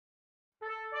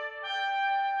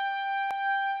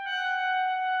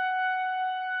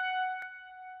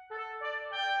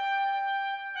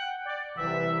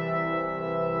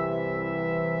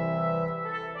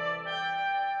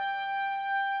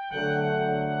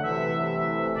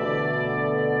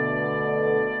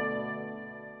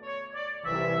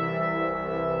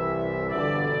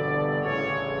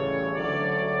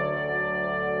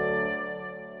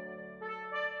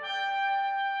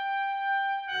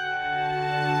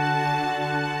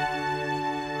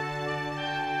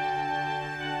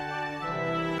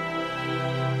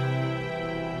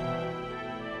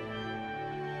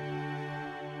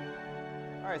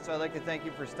right, so I'd like to thank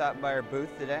you for stopping by our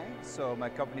booth today. So my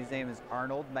company's name is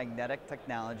Arnold Magnetic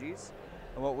Technologies.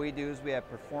 And what we do is we have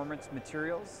performance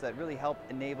materials that really help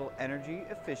enable energy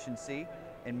efficiency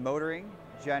in motoring,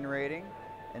 generating,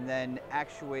 and then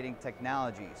actuating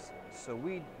technologies. So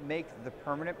we make the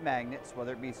permanent magnets,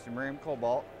 whether it be samarium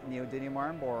cobalt, neodymium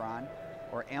iron boron,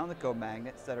 or alnico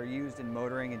magnets that are used in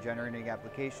motoring and generating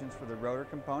applications for the rotor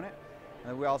component.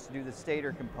 And then we also do the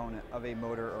stator component of a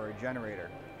motor or a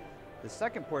generator. The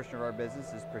second portion of our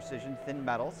business is precision thin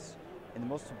metals, and the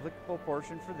most applicable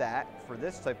portion for that, for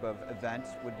this type of event,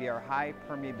 would be our high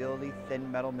permeability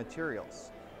thin metal materials.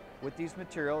 With these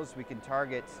materials, we can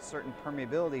target certain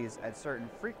permeabilities at certain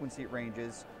frequency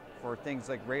ranges for things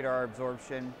like radar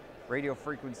absorption, radio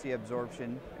frequency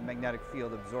absorption, and magnetic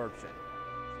field absorption.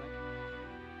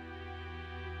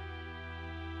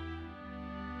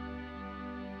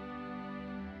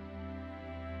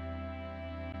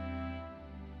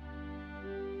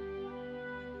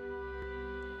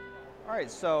 All right,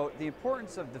 so the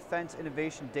importance of Defense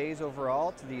Innovation Days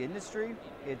overall to the industry,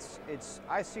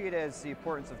 I see it as the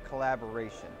importance of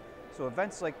collaboration. So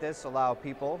events like this allow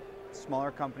people, smaller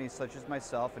companies such as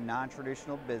myself, a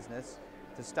non-traditional business,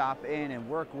 to stop in and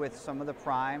work with some of the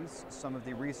primes, some of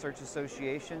the research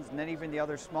associations, and then even the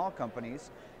other small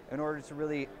companies in order to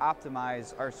really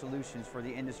optimize our solutions for the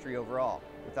industry overall.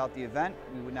 Without the event,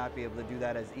 we would not be able to do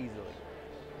that as easily.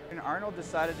 And Arnold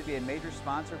decided to be a major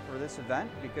sponsor for this event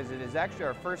because it is actually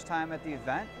our first time at the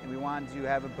event, and we wanted to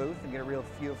have a booth and get a real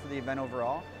feel for the event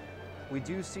overall. We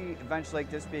do see events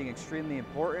like this being extremely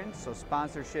important, so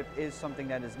sponsorship is something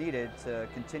that is needed to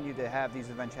continue to have these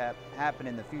events happen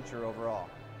in the future overall.